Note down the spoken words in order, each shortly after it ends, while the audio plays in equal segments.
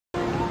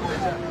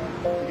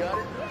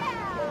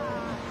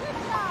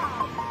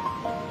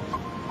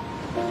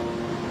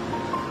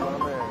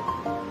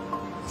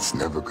It's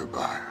never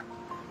goodbye.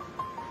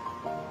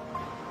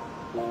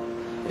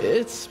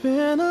 It's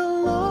been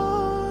a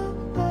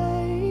long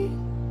day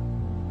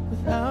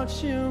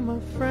without you,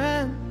 my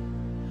friend,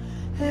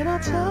 and I'll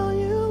tell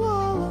you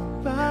all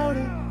about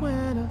it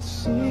when I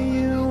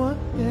see you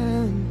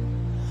again.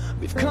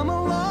 We've come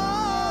a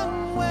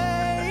long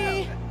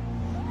way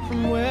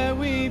from where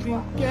we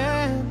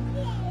began.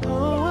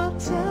 Oh, I'll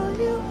tell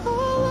you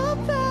all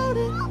about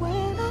it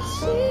when I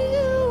see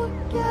you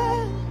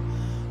again.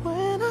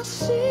 When I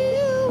see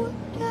you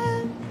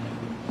again.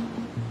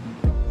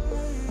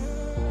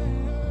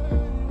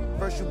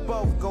 First you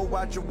both go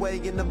out your way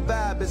and the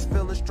vibe is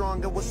feeling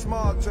strong. And what's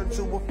small turn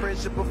to a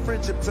friendship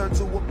turn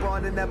to a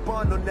bond, and that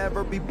bond will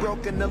never be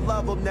broken. The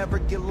love will never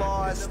get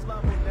lost.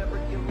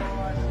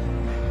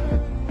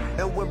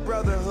 And when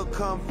brotherhood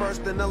come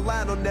first, then the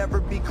line will never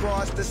be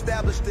crossed.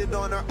 Established it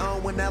on our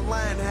own when that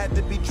line had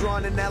to be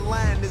drawn, and that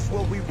line is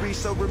what we reach.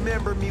 So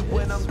remember me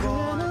when I'm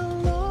gone. It's been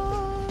a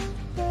long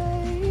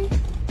day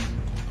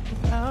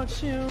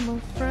without you, my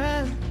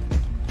friend,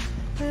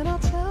 and I'll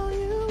tell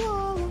you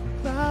all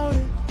about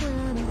it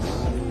when I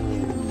see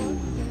you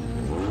again.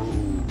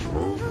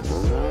 When I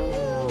see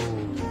you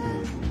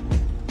again.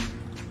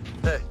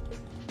 Hey,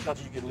 thought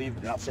you could leave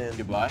without saying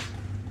goodbye.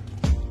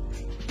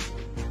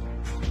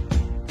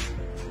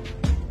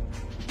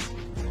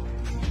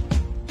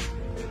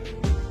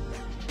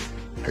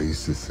 I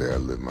used to say I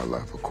lived my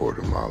life a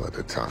quarter mile at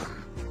a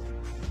time.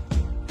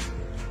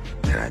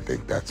 And I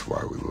think that's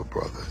why we were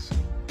brothers.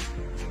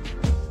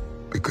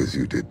 Because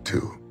you did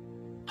too.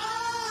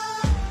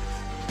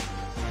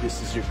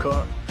 This is your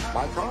car.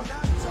 My car?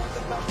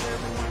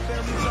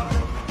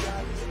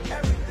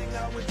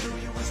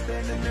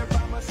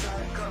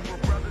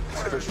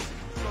 It's official.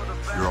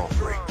 You're all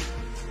free.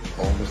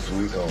 Home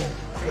sweet home.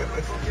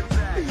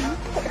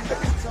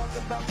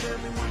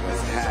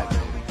 What's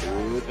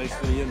happening? Thanks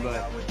for the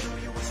invite.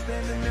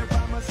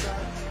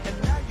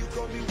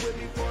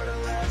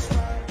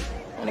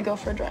 Wanna go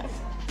for a drive?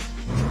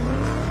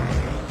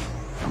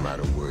 No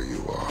matter where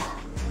you are,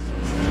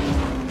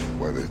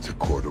 whether it's a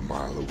quarter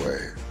mile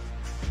away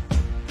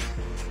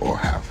or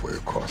halfway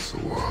across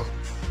the world.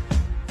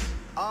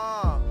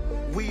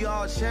 We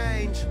all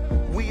change,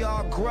 we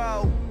all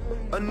grow,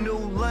 a new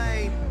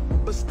lane.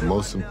 But The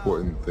most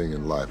important thing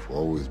in life will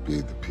always be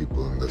the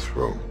people in this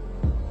room,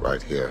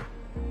 right here,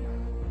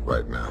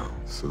 right now.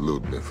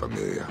 Salute mi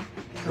familia.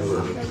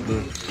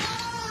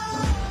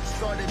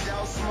 started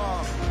out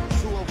small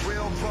to a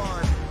real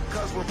bond.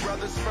 Cause we're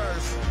brothers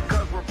first.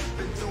 Cause we're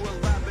been through a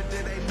lot, but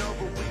it ain't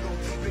over. We gon'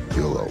 keep it.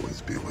 You'll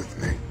always be with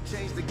me.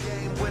 Change the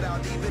game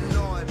without even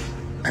knowing.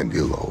 And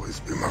you'll always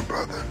be my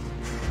brother.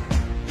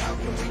 How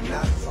can we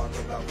not talk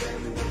about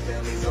family when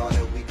family's all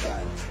that we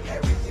got?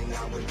 Everything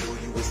I would do,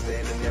 you were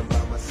standing there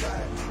by my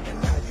side.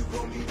 And now you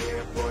gon' be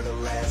there for the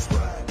last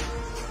ride.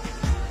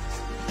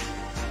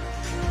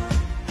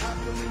 How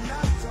can we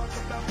not talk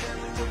about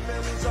family when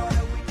family's all that